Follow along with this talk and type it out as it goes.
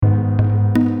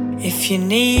If you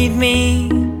need me,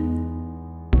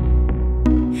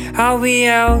 I'll be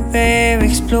out there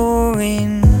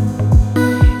exploring.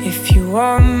 If you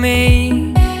want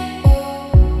me,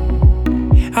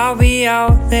 I'll be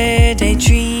out there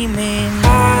daydreaming.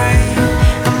 I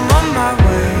am on my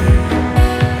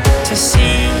way to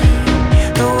see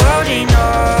the world in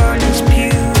all its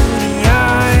beauty.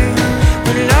 I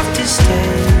would love to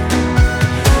stay,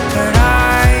 but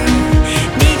I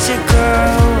need to go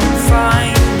and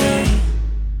find me.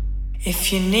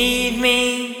 If you need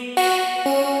me,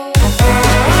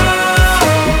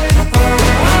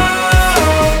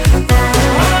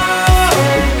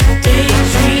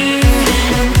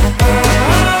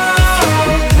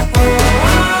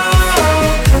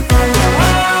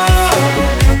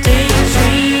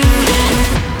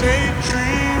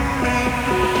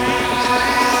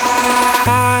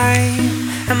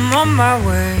 on my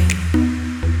way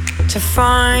to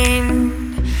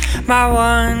find my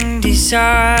one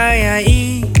desire.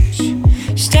 Each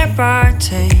step I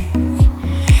take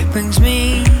brings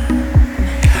me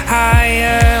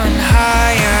higher and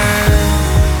higher.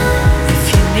 If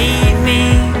you need me,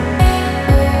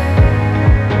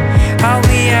 I'll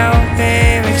be out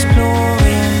there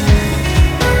exploring.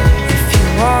 If you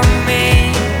want me,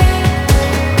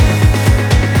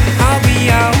 I'll be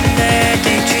out there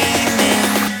daydreaming.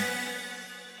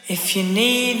 If you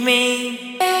need me,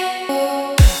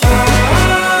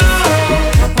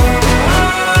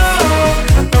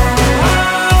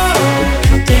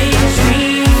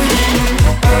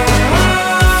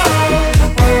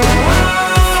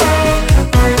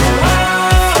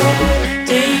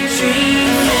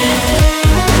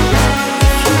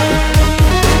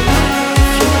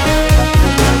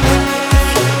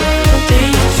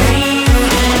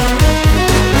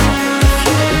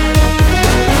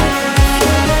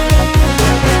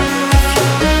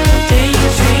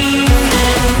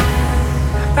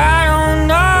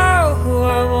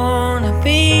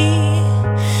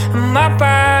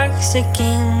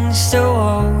 against the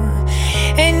wall.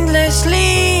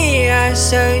 Endlessly I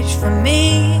search for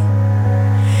me,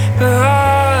 but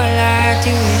all I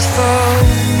do is fall.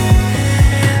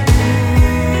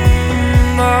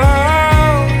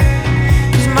 Oh,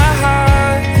 'cause my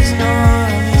heart is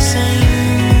not the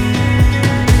same.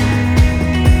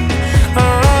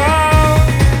 Oh,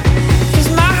 'cause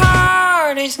my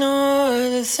heart is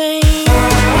not the same.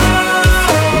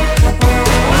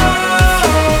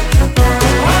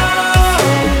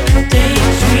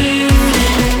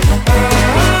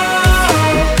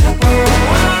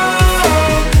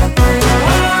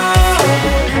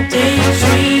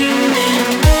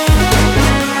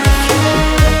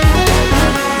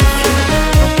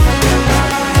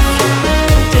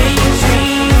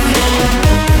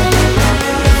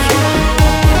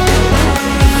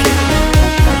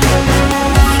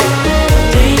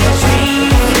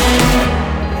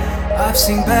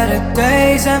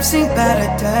 I've seen better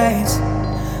days,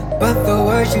 but the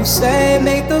words you say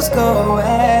make those go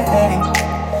away.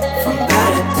 From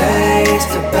better days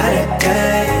to better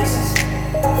days,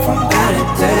 from better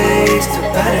days to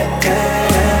better days.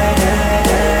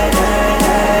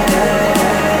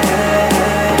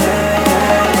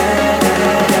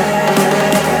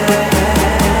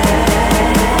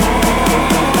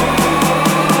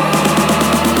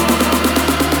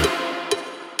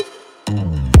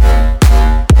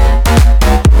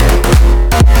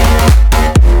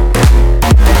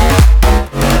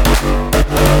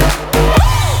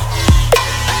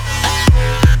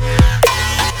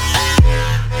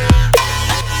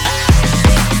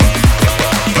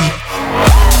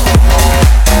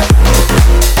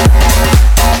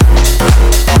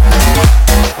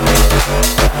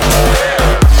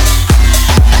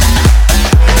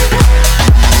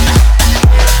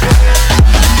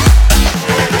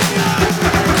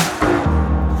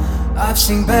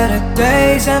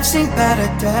 I've seen better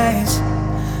days,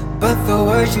 but the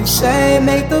words you say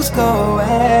make those go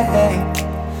away.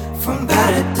 From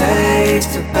better days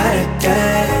to better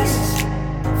days,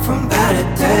 from better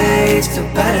days to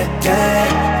better days.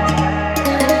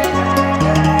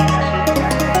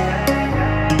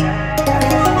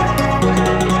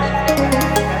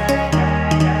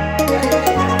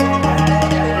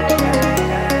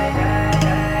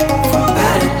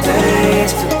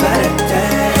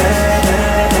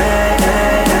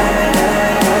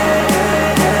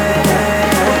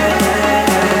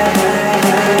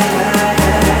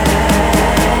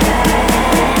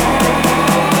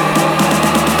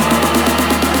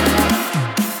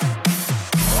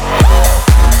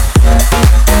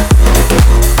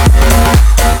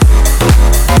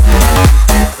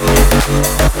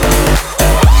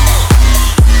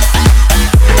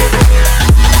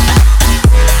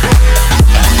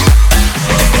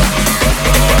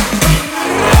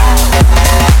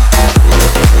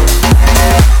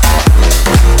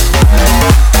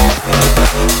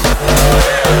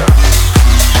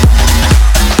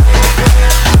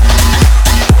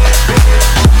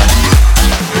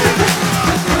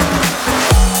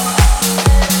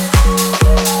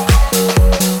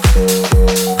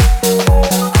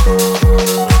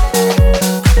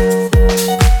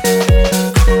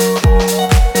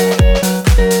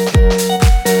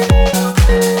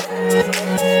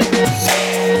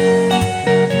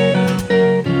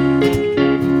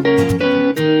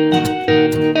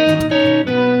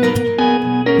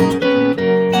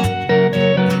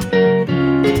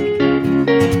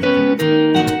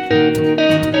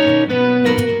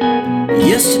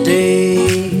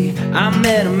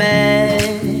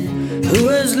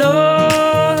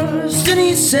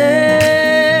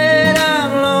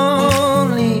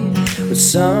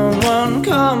 someone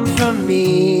come from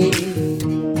me?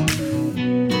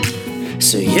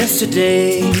 So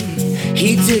yesterday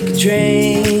he took a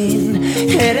train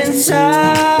heading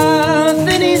south,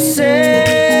 and he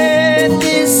said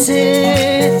this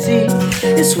city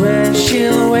is where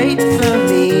she'll wait for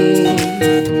me.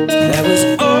 That was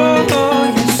all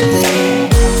yesterday.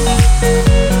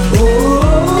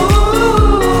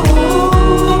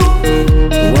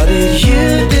 What did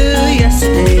you do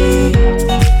yesterday?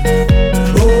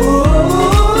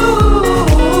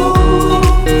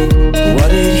 What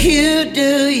did you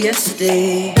do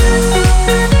yesterday?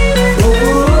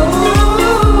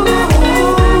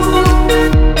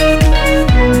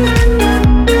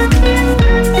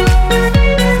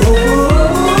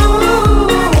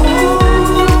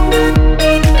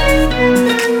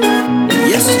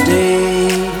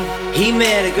 He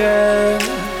met a girl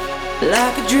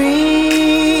like a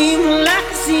dream, like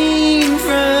a scene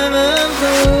from a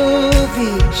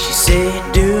movie. She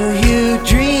said, do you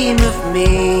dream of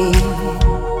me?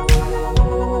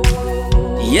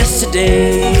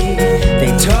 Yesterday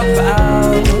they talked for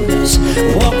hours,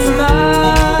 walked for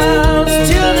miles,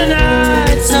 till the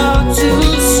night saw two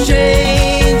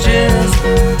strangers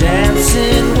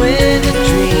dancing with a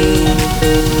dream.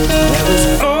 That was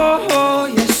all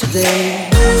yesterday.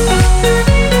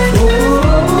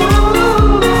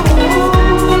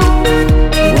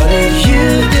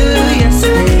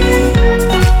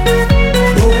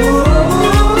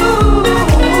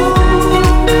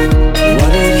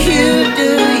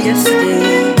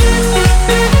 Yesterday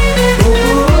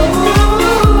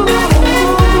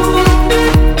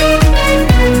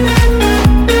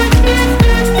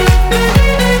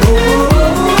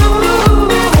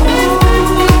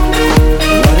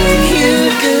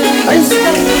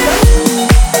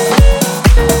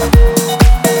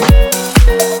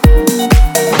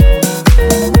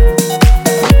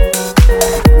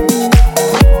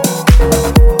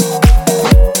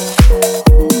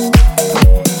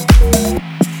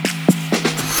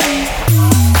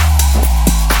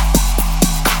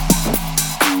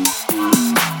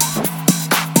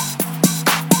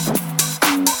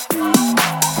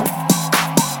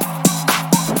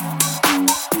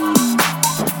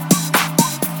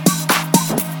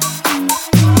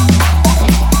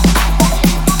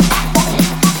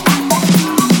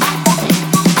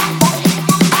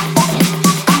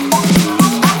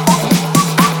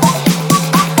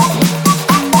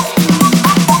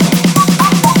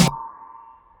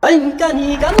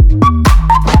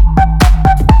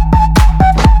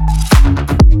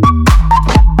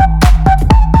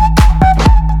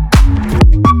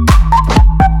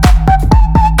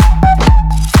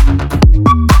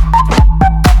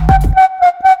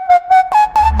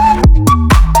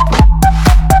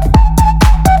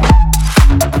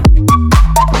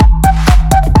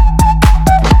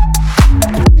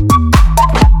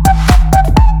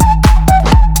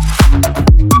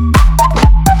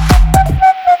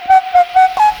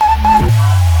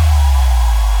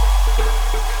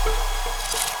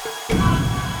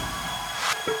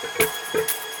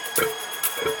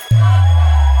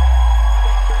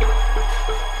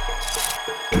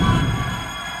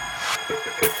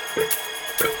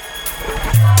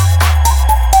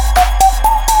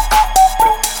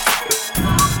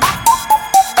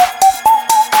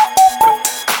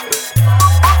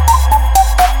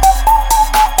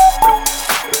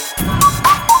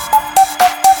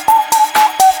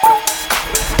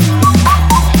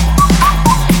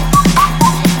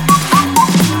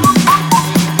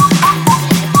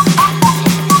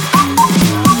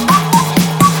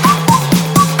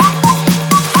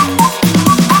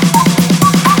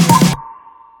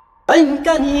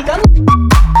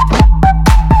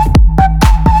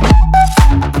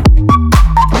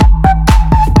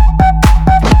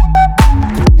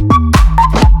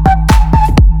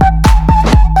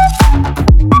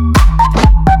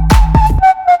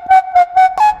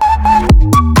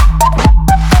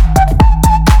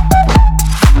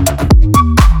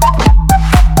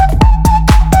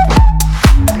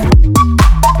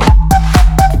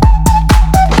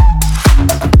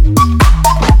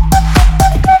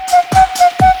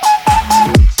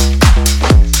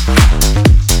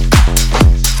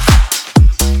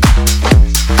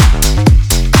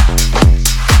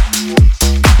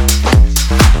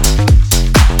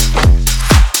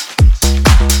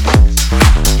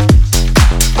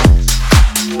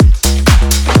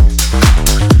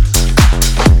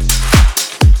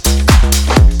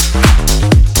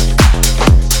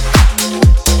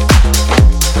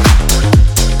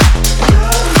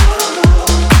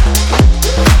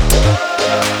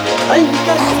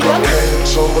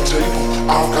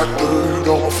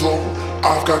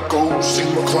got ghosts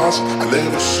in my closet I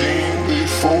never seen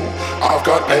before. I've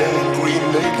got angry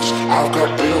neighbors, I've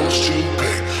got bills to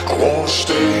pay. I wanna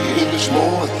stay in this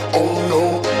moment, oh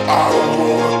no, I don't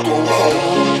wanna go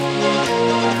home.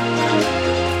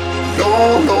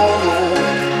 No, no, no,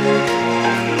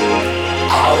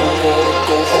 I don't wanna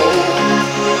go home.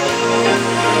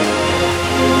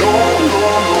 No, no,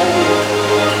 no,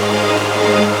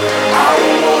 I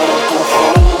don't wanna go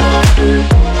home.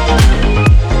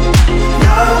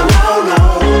 No, no, no,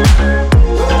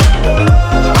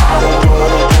 I don't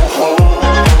wanna go home.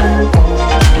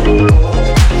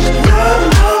 No,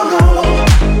 no, no,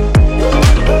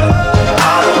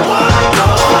 I don't wanna go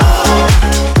home.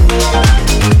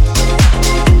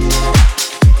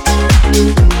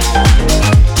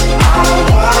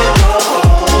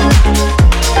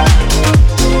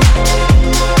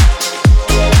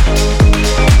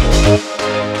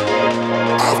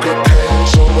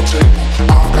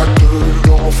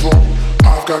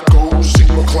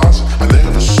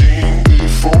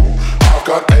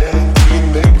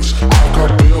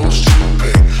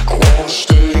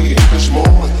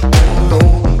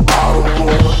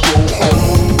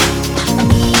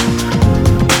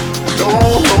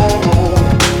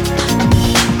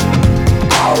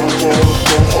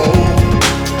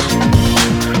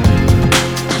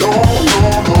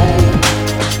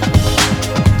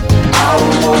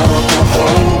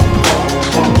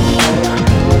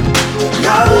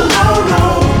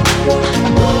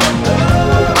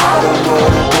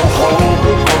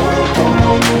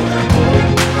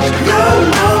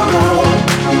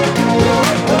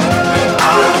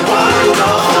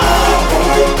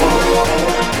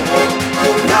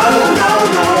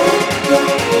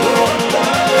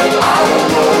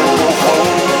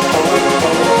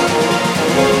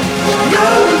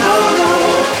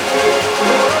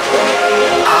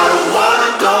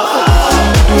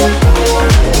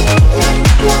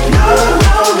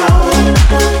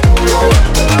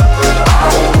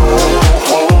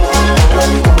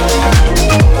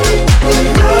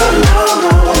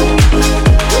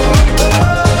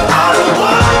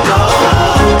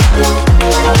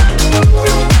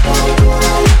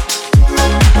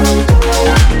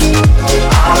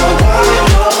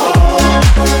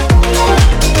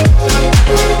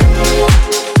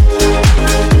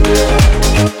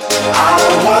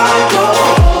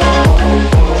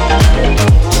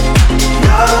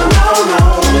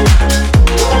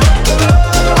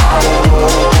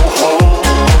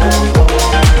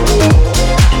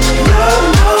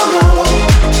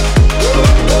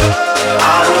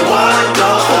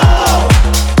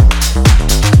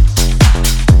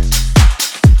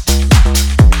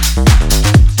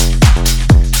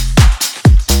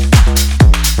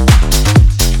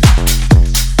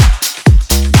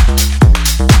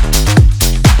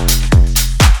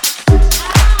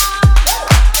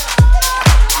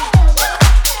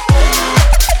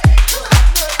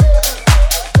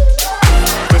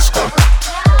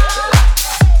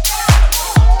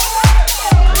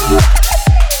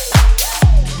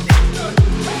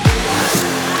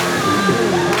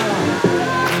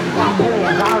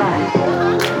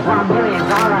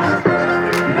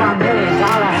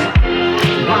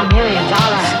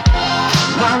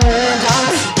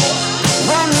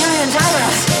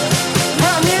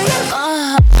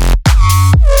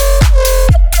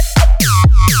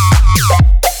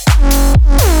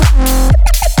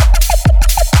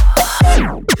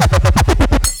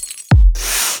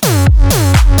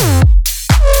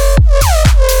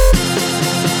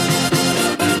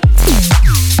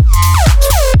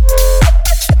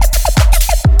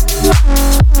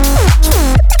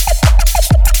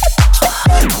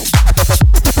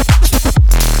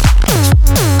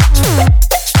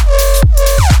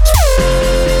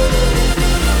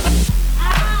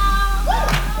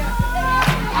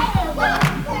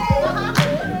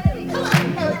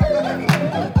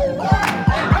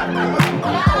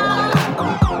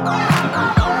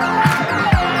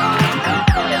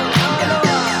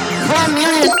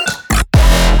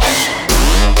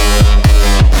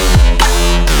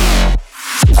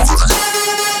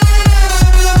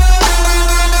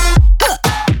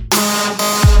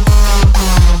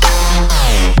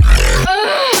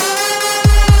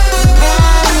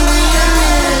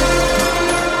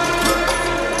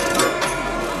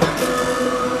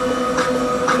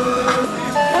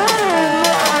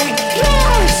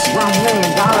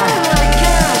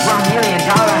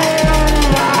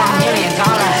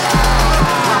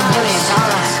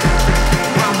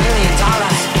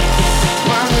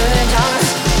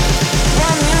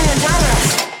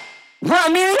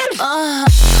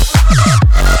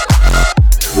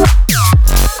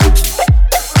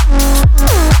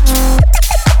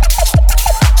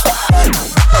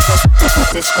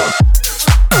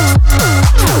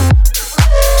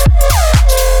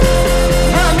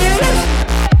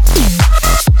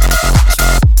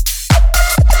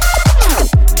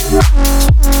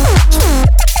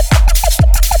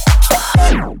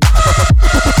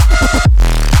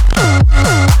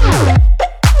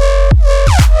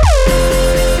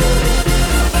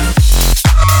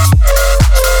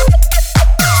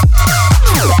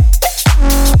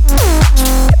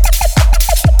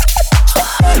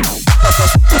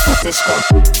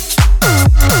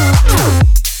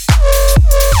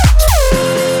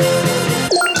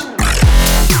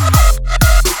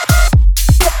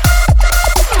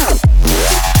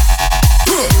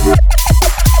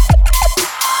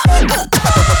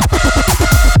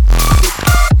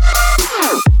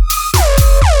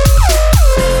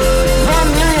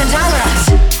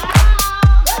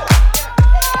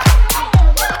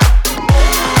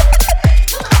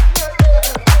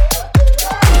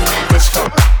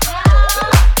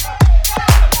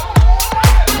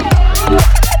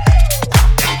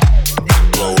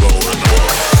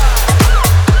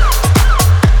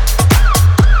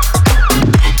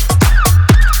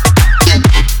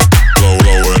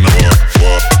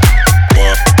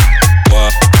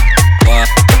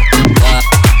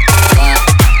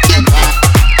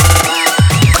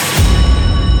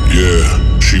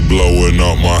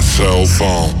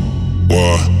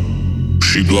 What?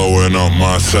 She blowing up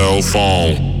my cell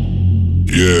phone.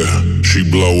 Yeah, she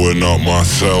blowing up my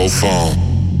cell phone.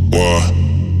 What?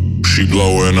 She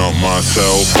blowing up my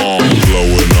cell phone.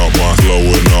 Blowing up my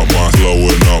cell phone.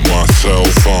 Blowing up my cell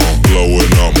phone.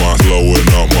 Blowing up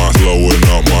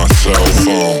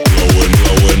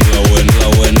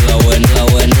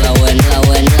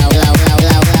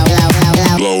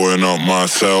my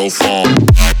cell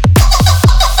phone.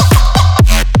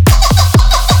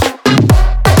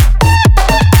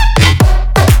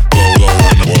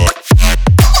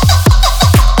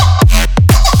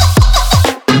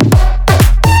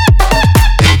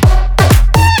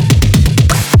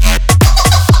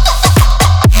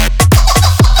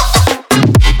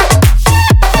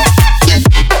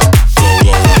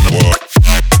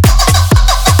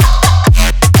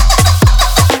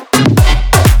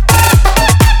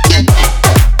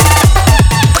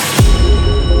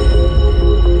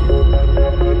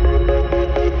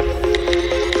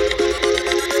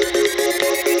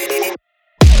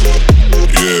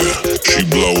 She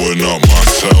blowing up my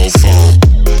cell phone.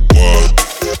 What?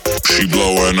 She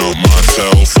blowing up my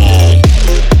cell phone.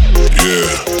 Yeah,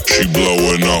 she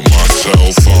blowing up my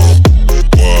cell phone.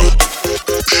 What?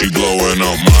 She blowing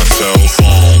up my cell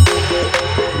phone.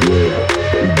 Yeah,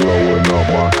 she blowing up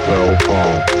my cell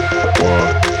phone.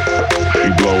 What? She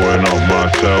blowing up my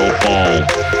cell phone.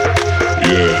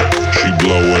 Yeah, she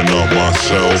blowing up my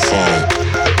cell phone.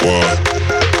 What?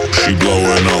 She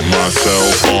blowing up my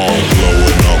cell phone.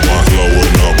 Blowing up my cell phone.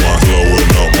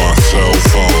 Blowing up my cell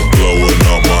phone.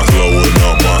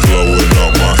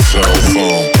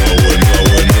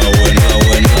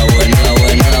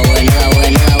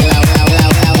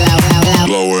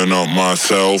 Blowing up my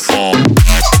cell phone.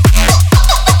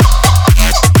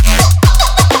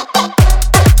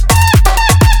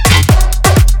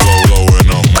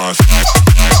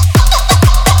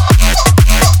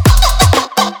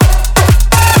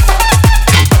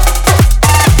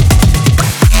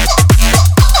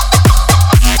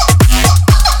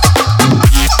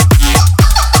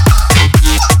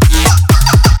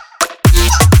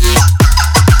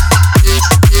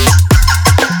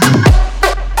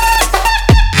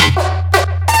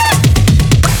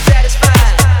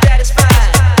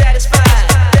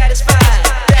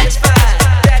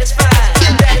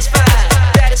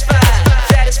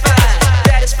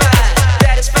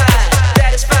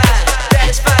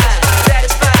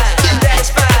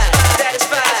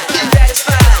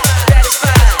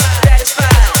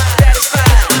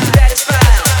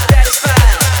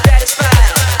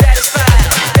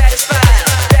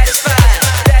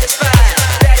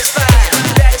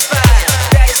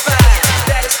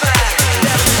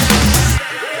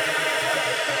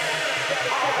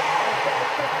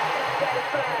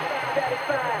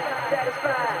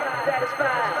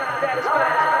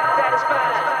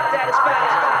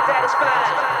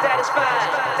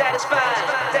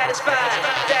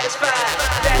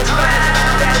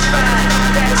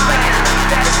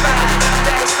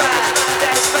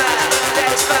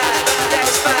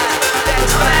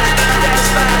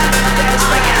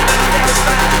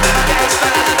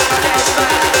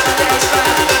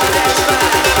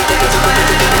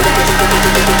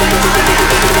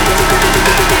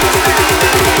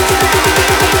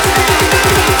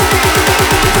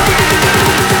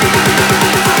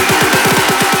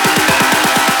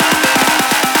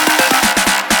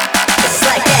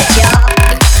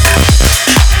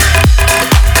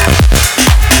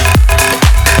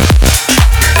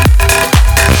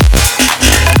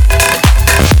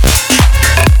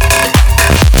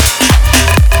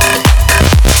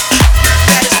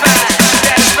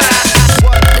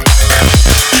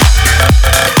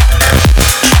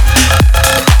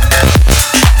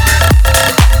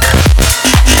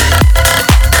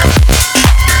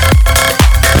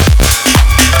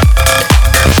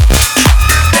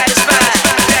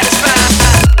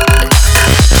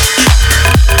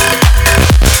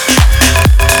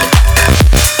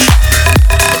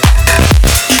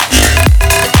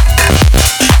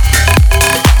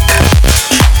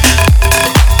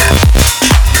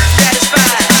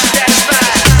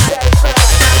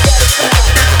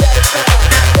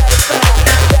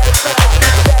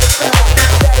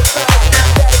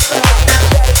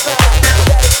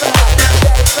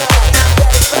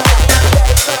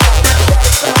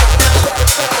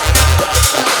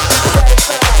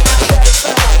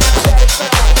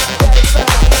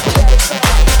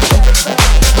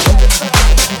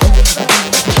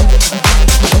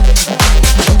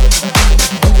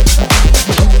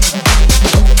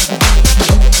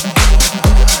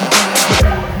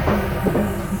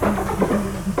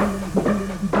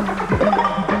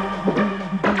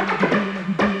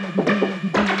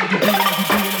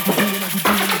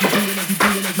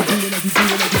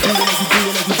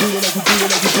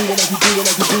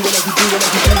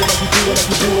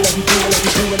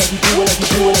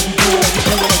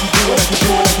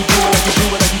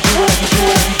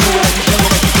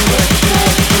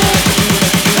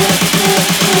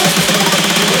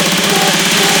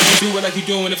 Like you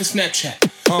doing it for Snapchat.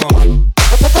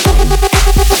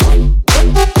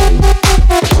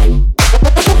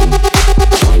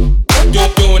 You're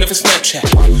doing it for Snapchat.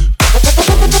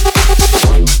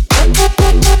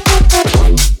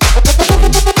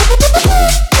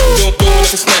 You're doing it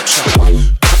for Snapchat.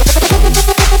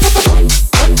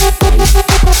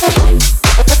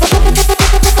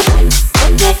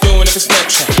 You're doing it for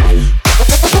Snapchat.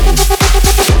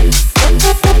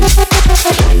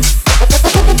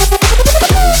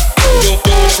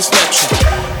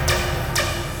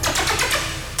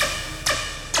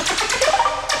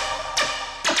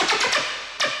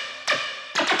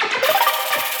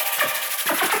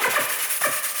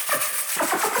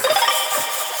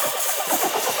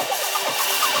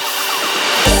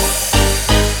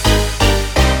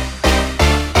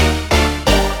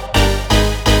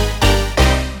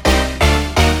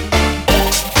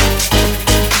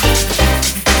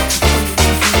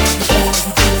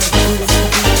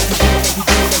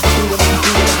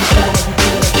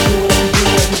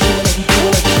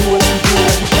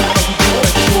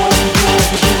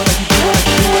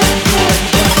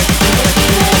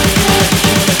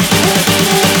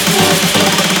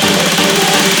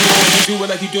 Snapchat.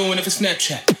 You're doing it for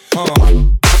Snapchat.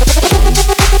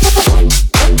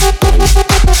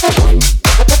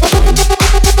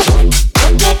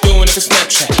 You're doing it for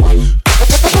Snapchat.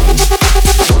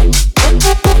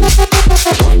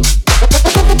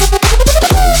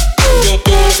 You're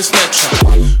doing it for Snapchat.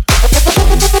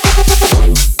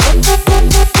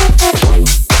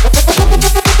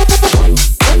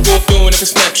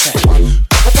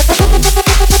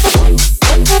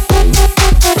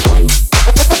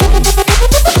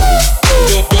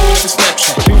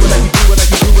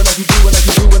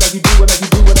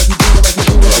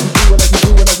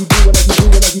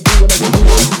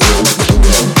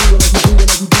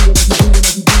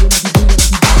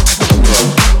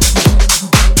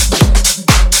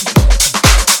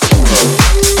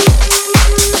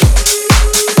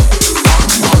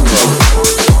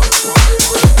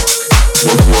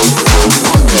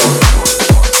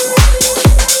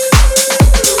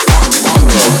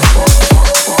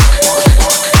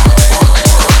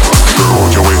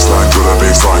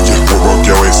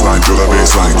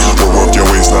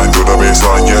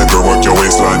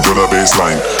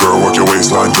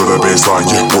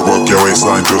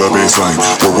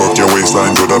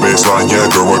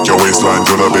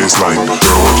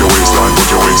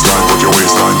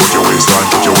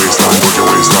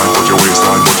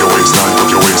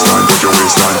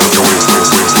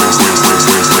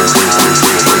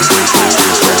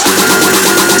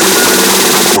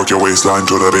 Baseline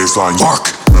to the baseline. Walk.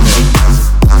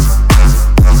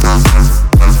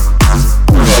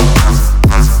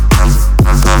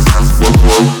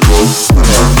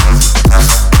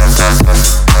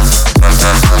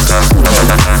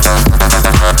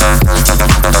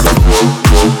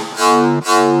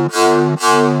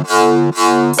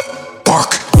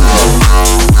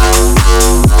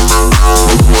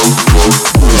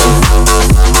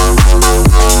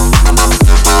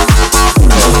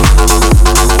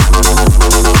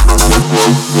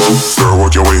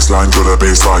 Waistline to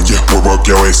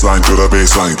the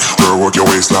baseline, girl, work your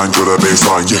waistline to the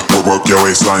baseline, yeah. We'll work your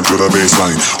waistline to the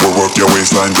baseline. We'll work your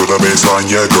waistline to the baseline,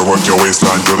 yeah. Girl, work your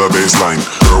waistline to the baseline.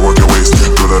 Girl, work your waist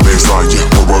to the baseline, yeah.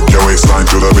 We'll work your waistline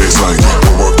to the baseline.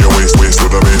 We'll work your waist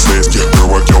to the baseline, yeah. Girl,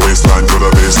 work your waistline to the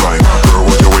baseline. Girl,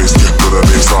 work your waist to the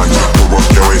baseline, yeah. We'll work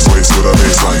your waist to the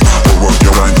baseline. We'll work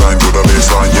your line to the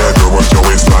baseline, yeah. Girl, work your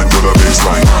waistline to the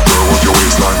baseline. Girl, work your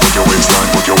waistline, work your waistline,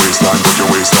 work your waistline, work your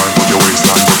waistline,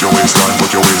 work your waistline,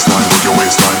 work your waistline, work your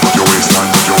waistline, work your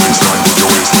waistline. Put your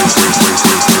waistline, put your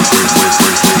waistline,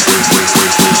 put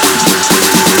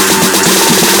your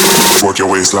waistline, work your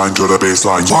waistline to the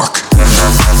baseline. Walk.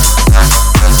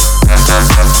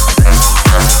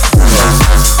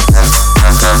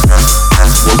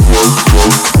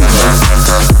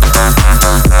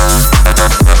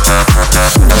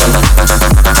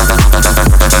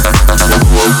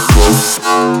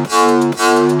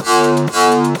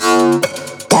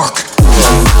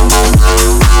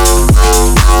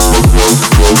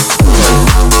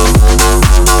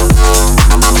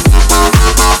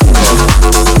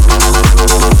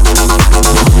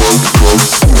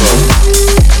 Walk.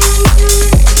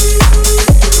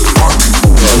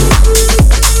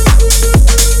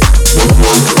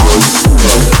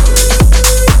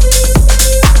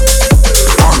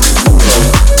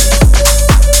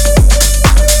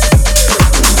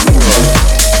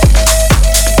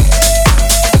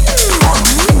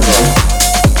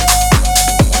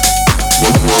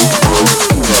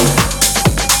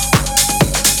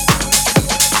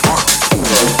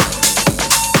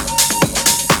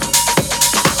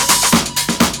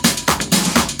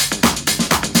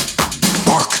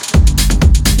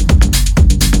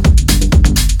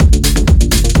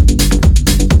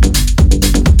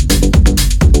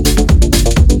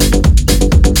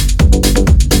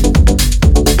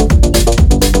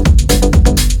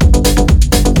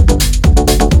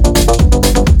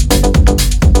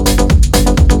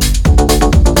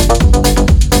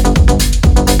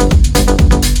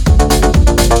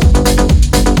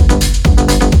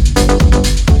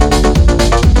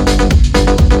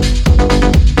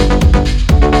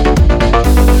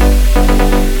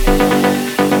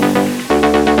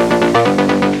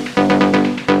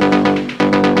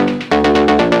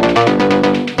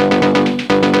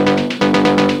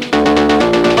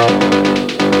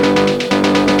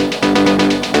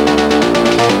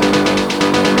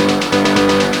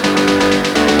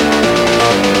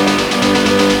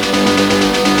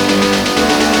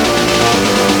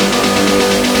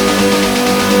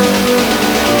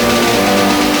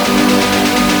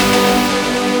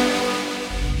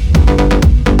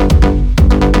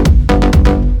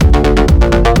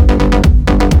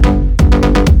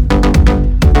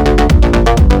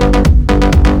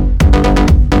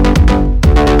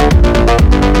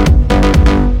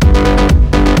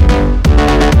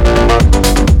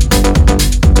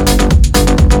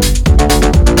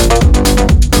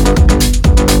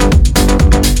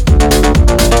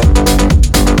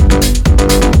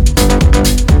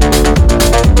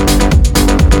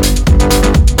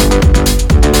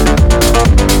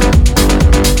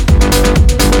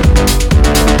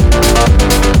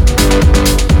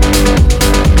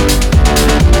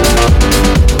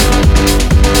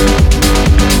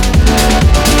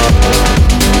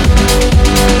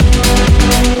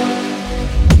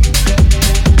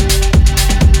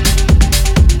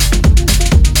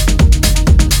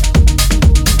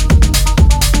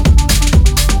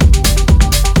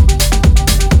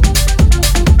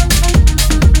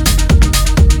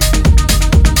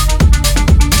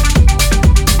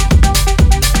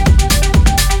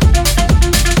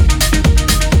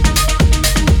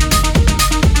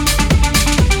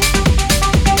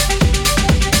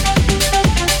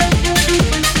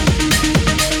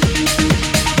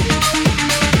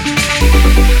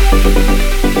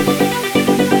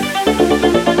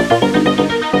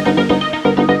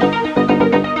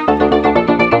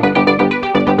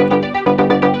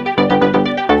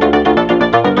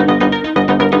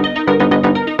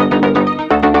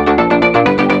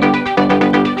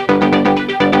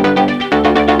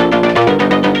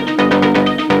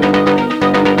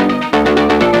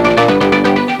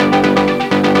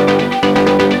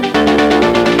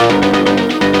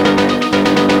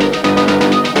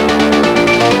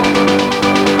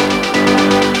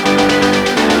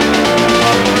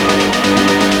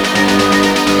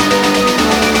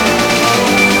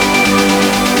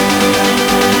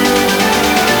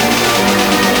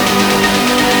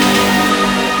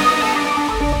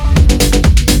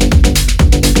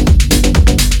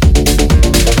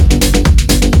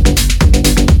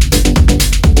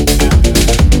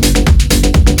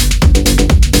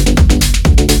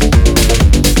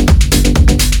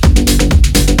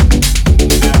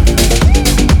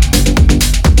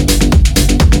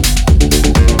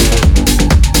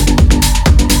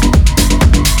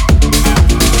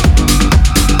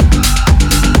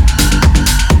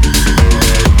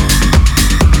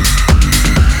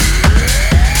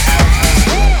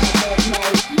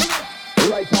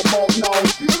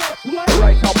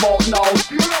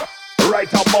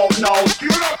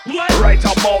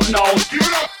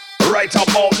 Right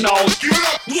about now,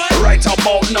 right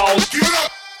about now,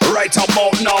 right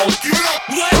about now, right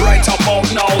about now, right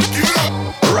about now,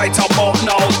 right about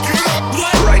now,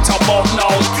 right about now,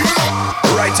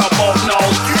 right about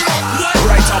now,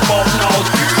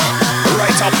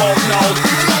 right about now,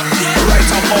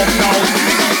 right about now.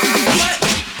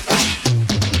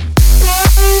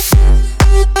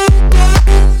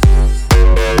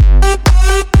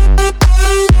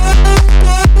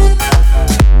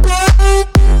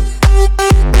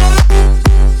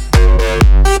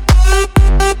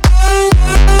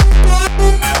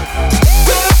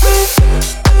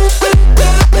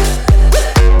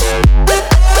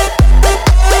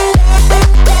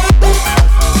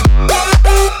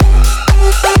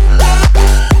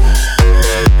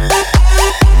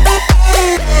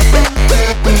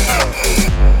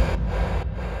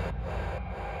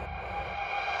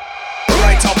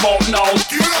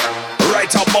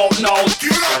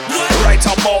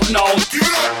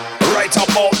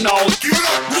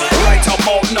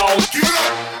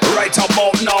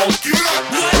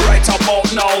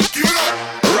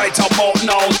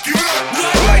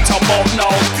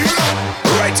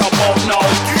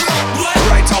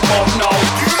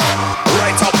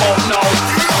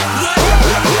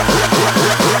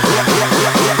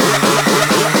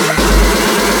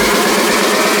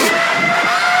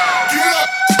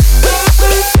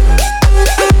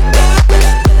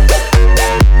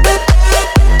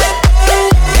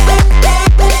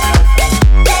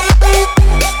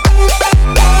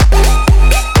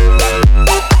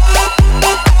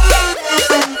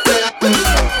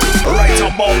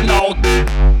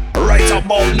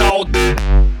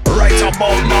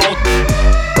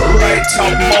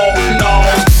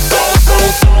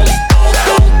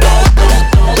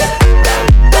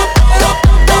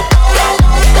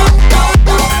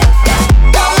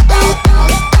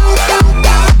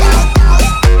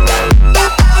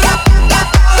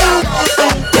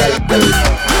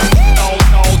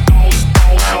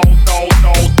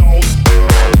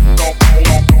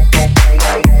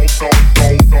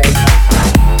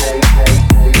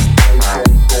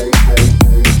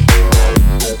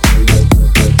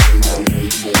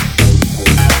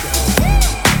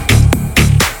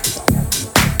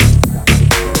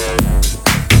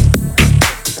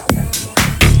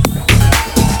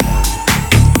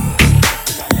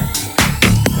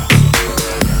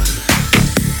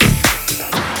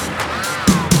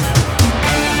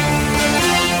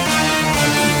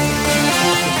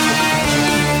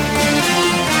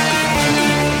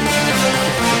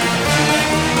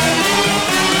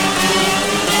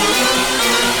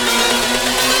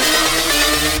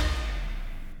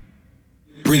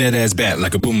 Bring that ass back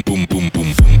like a boom, boom, boom,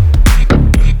 boom.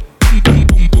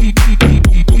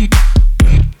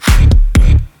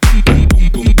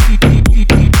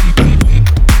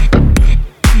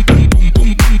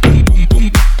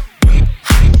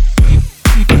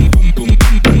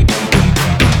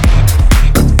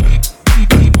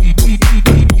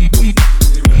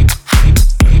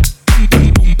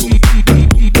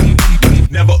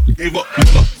 Never gave up.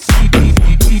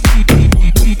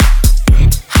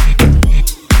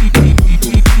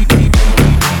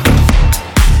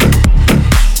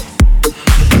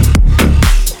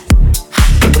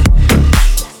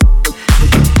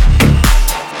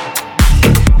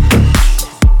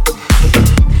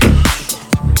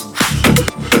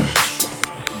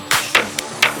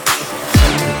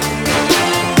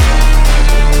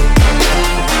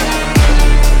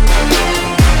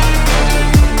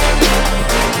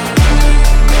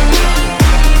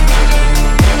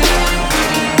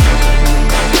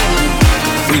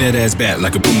 Bring that ass back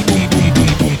like a boom, boom, boom,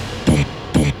 boom, boom.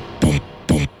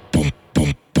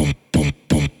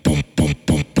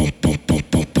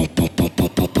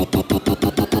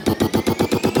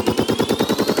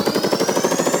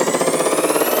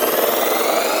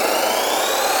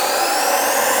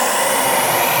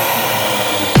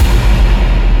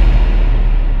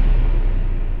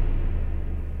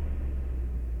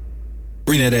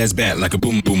 Bring that ass back like a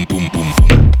boom, boom, boom, boom.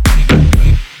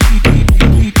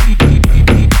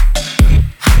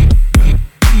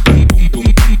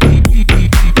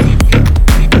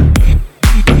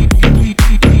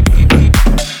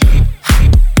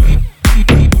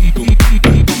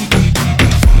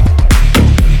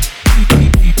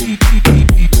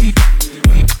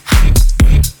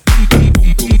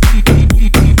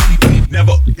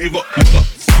 Never gave up.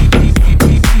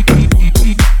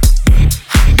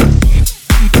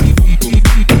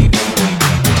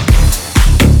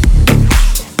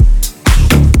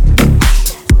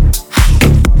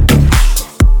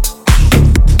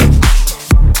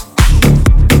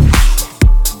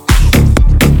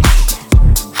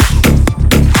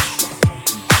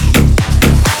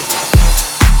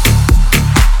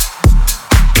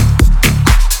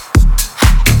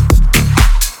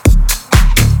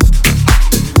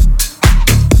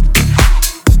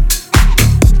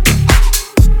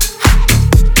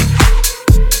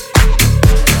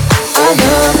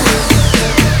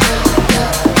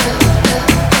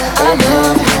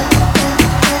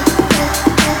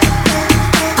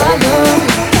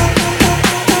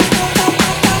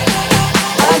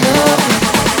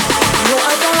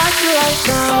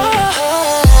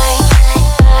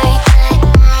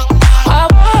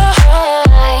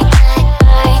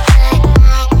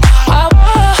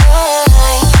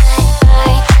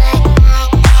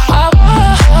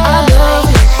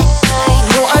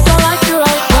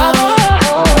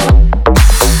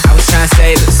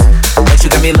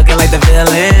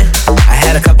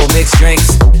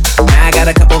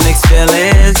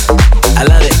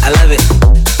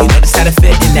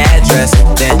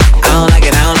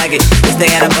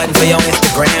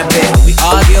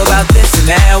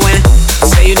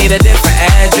 need a different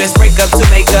address. Break up to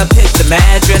make up, hit the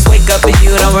mattress. Wake up and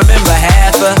you don't remember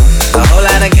half of a whole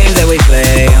lot of games that we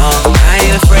play on. I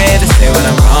ain't afraid to say when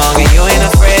I'm wrong, and you ain't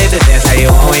afraid to dance how you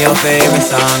want when your favorite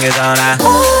song is on.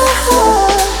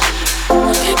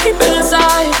 Can't keep it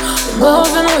inside. I'm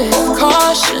loving with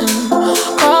caution,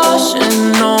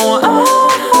 caution. No,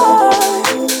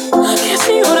 I can't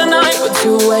see you tonight, but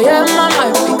 2 a.m. I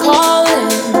might be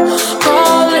calling,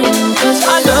 calling. 'Cause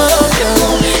I love you,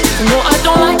 even though I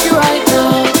don't like you right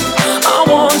now. I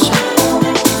want you,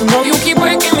 even though you keep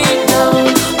breaking me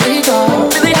down. We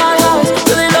got really high highs,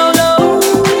 really low lows,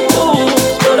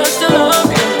 but I still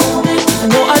love you, even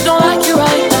though I don't like you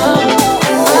right now.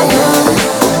 I love you.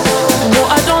 No,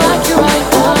 I don't like you right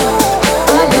now.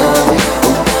 I love you.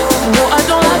 No, I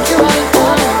don't like you right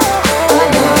now. I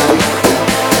love you.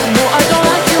 No, I don't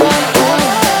like you right now.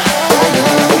 I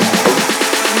love you.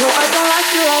 No, I don't like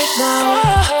you right now.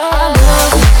 I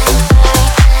love you.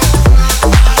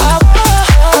 I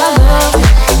love you. I love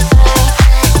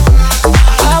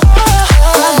you.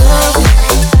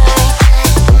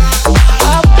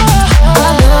 I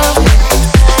love you.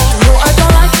 No, I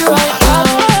don't like you right now.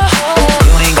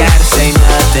 You ain't gotta say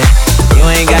nothing. You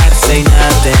ain't gotta say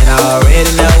nothing. I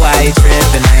already know why you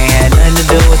tripping. I ain't had nothing to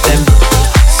do with them.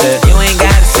 So you ain't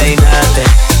gotta say nothing.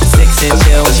 6 and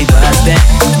chill when she bustin'.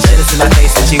 Shit in my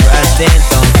face when she rushed in.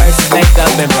 Throwing verses,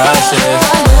 makeup and brushes.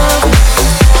 I love you.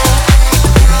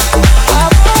 I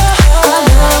love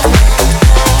you.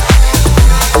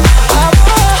 I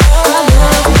love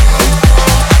you.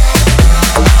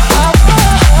 I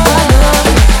love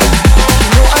you.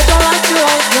 No, I don't like you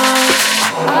right now.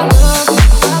 I love you.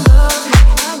 I love you.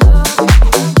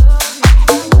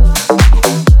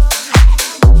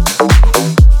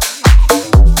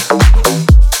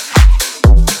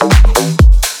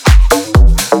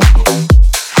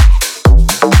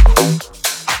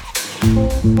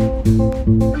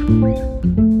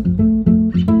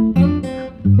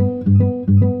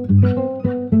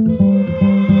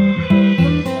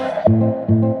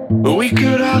 We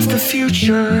could have the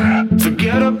future,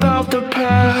 forget about the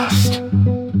past.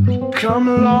 Come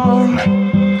along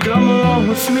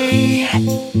with me.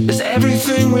 It's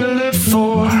everything we live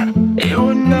for, it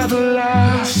would never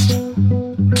last.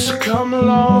 So come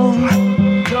along with me.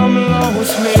 Come along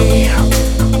with me.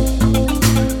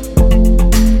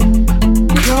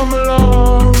 Come along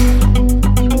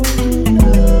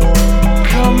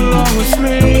with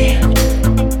me.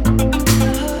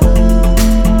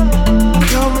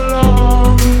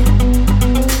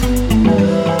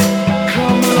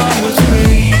 Come along with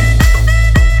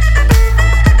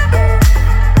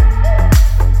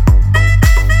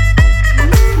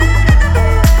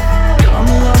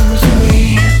me.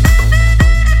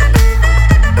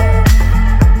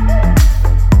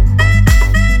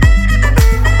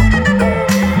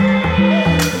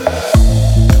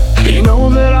 You know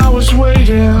that I was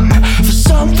waiting for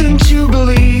something to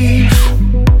believe.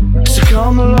 So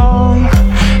come along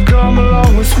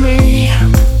with me.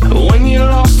 When you're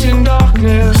lost in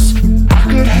darkness, I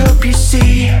could help you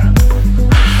see.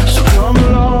 So come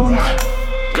along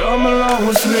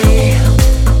with me.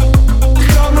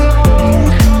 Come along with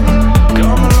me.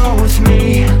 Come along with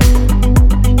me.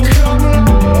 Come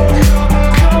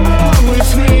along with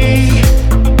me.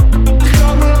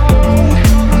 Come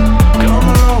along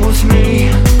with me.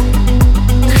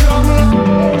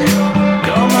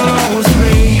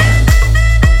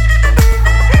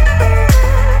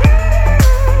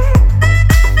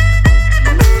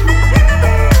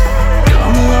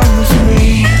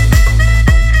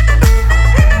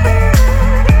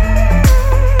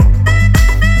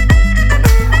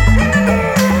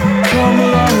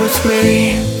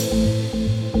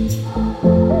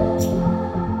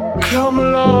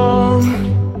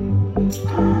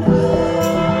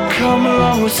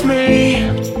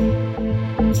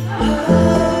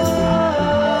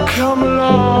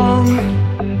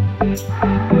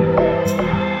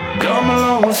 Come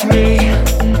along with me. Come along with me.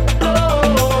 Come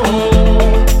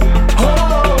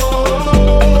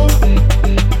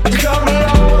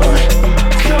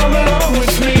along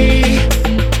with me.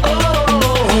 Come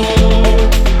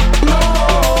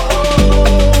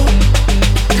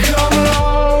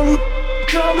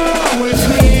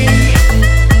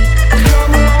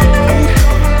along with me.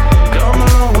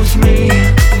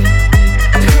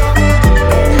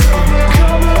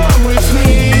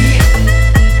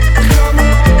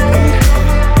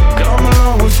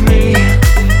 With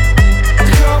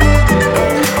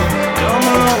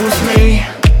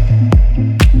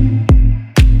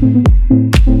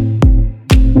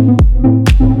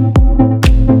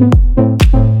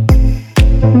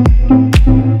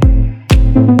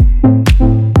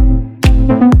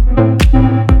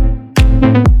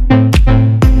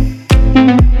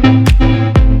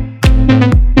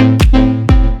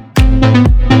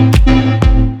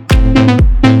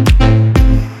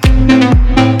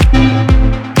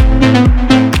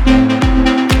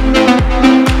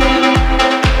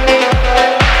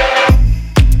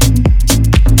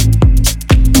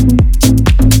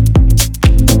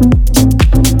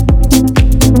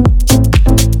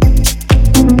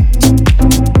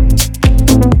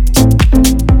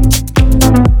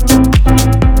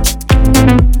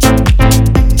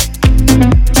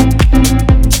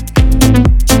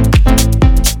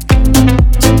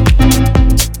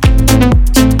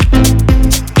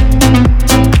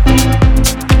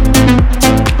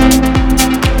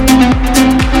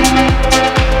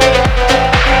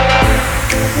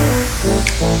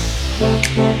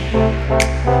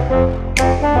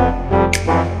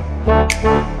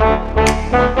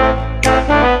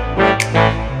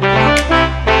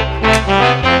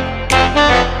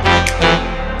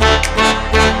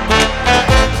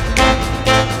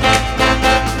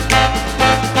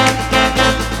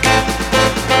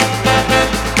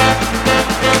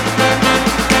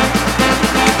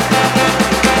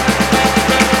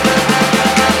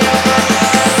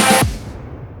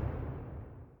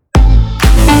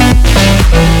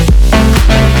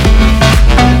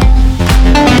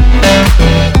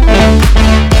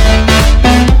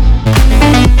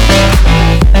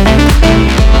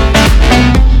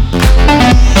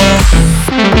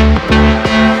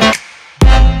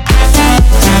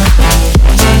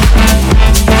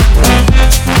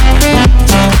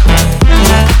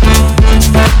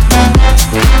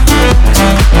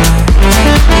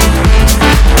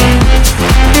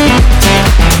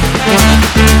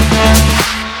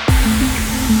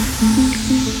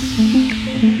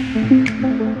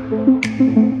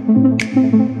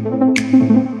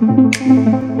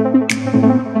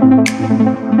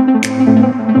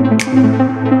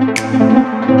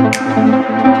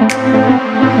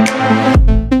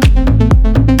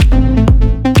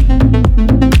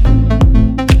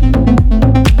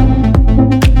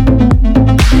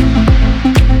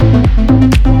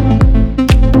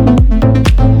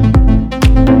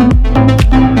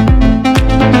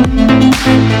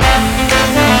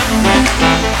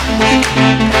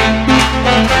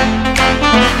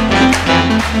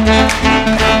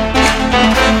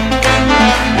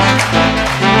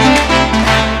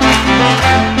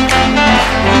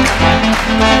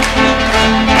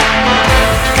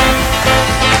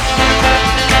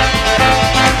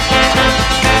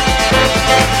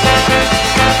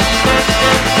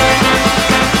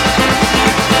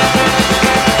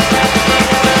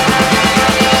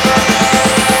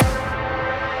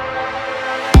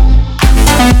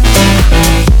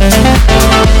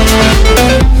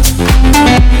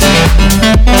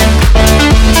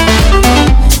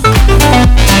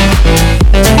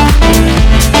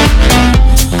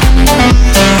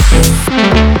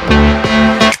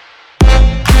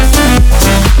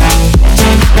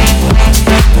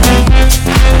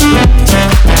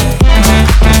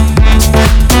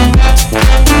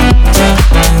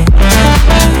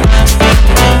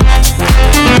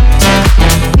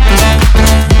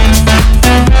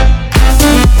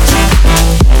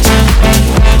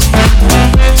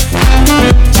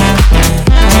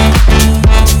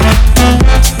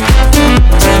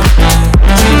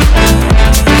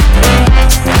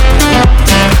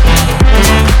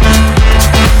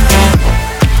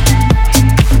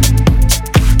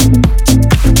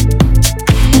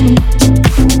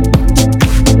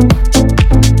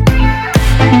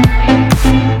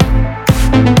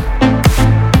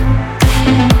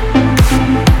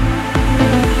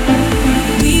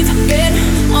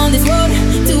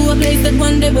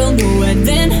will no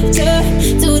adventure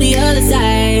to the other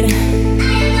side.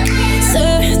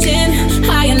 Searching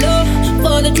high and low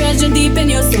for the treasure deep in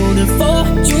your soul. The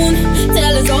fortune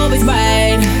teller's always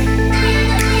right.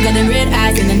 Got them red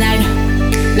eyes in the night,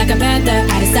 like a panther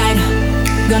out of sight.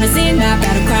 Gonna sing my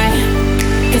battle cry,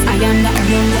 'cause I am the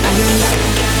hunter. I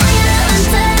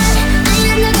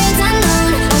am the great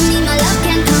unknown. Only my love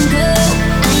can conquer.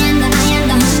 I am the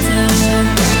hunter. I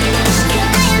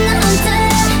am the hunter.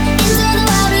 Into the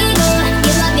wild we go.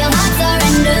 Give up your heart,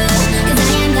 surrender. 'Cause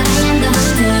I am the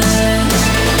hunter. I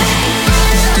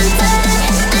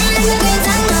am the great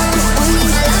unknown. Only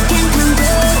my love can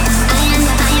conquer. I am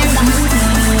the hunter.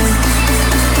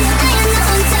 I am the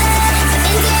hunter.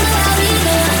 Into the wild we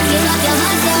go. Give up your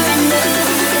heart, surrender.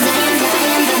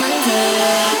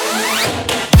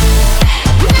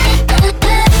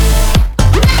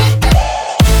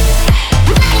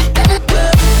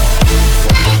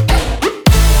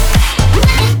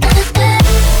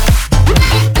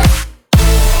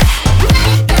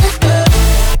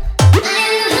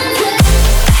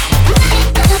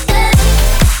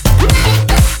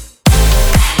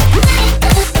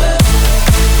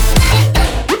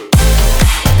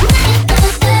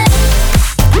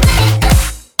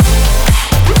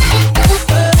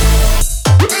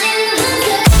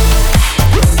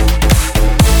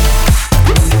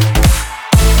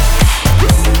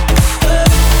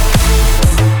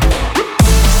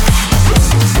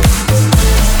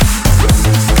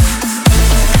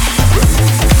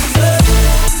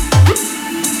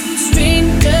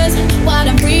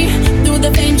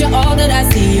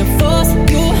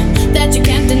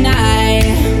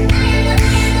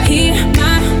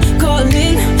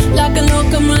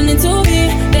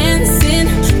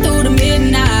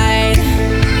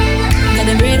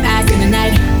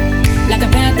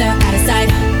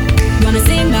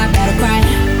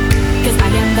 'Cause I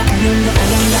am the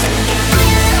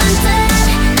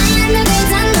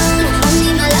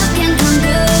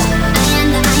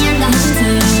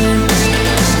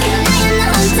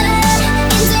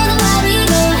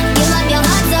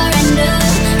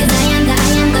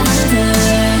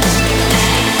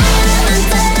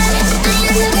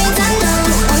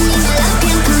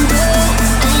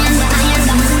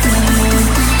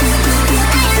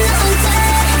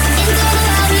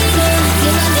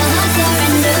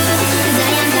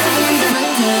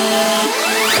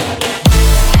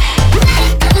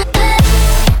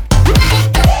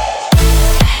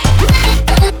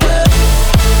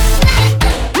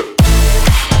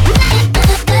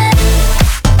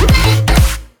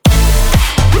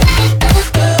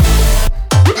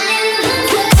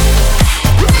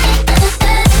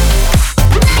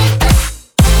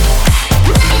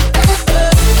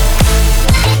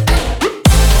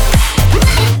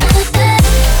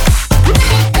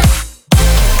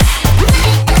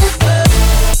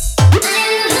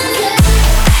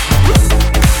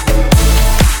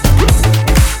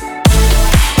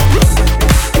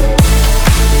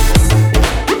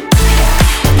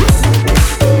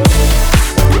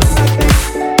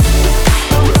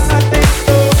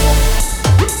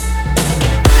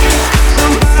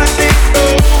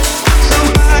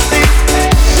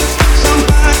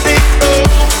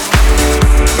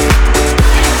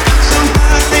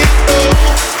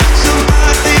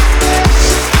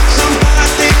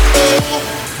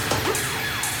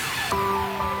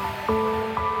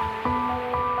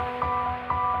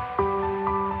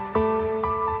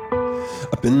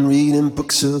I've been reading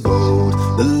books of old,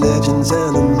 the legends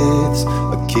and the myths,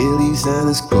 Achilles and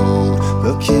his gold,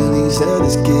 Hercules and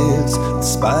his gifts,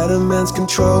 Spider-Man's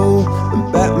control,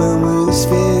 and Batman with his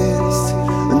fist.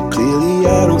 And clearly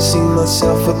I don't see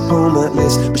myself upon that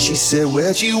list. But she said,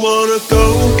 where'd you wanna go?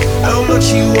 How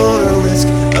much you wanna risk?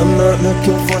 I'm not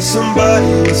looking for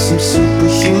somebody with some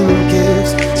superhuman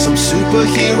gifts, some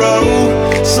superhero,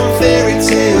 some fairy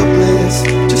tale bliss.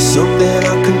 Just something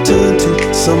I can turn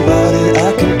to, somebody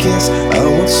I can kiss. I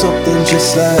want something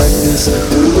just like this.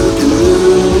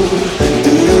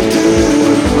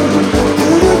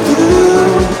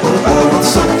 I want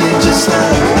something just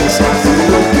like this.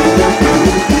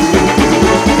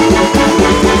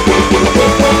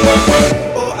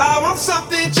 Oh, I want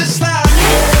something just like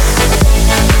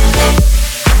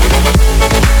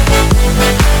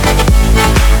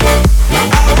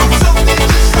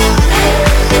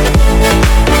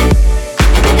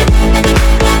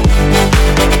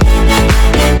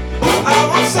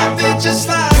just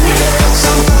like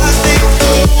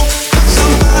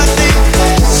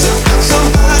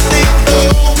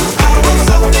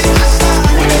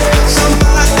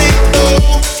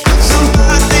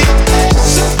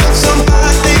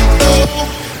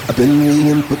been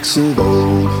reading books of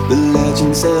old, the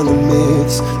legends and the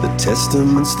myths, the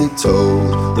testaments they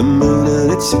told, the moon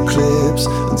and its eclipse,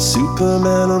 and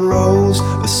Superman unrolls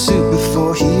a suit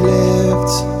before he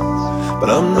lived. But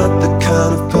I'm not the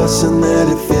kind of person that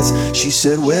it fits. She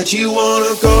said, where'd you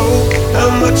wanna go?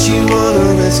 How much you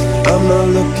wanna risk? I'm not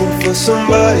looking for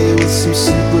somebody with some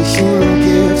superhuman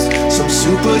gifts, some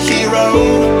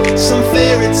superhero, some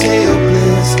fairy tale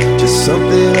bliss. Just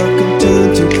something I can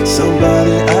turn to,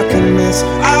 somebody I can miss.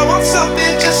 I want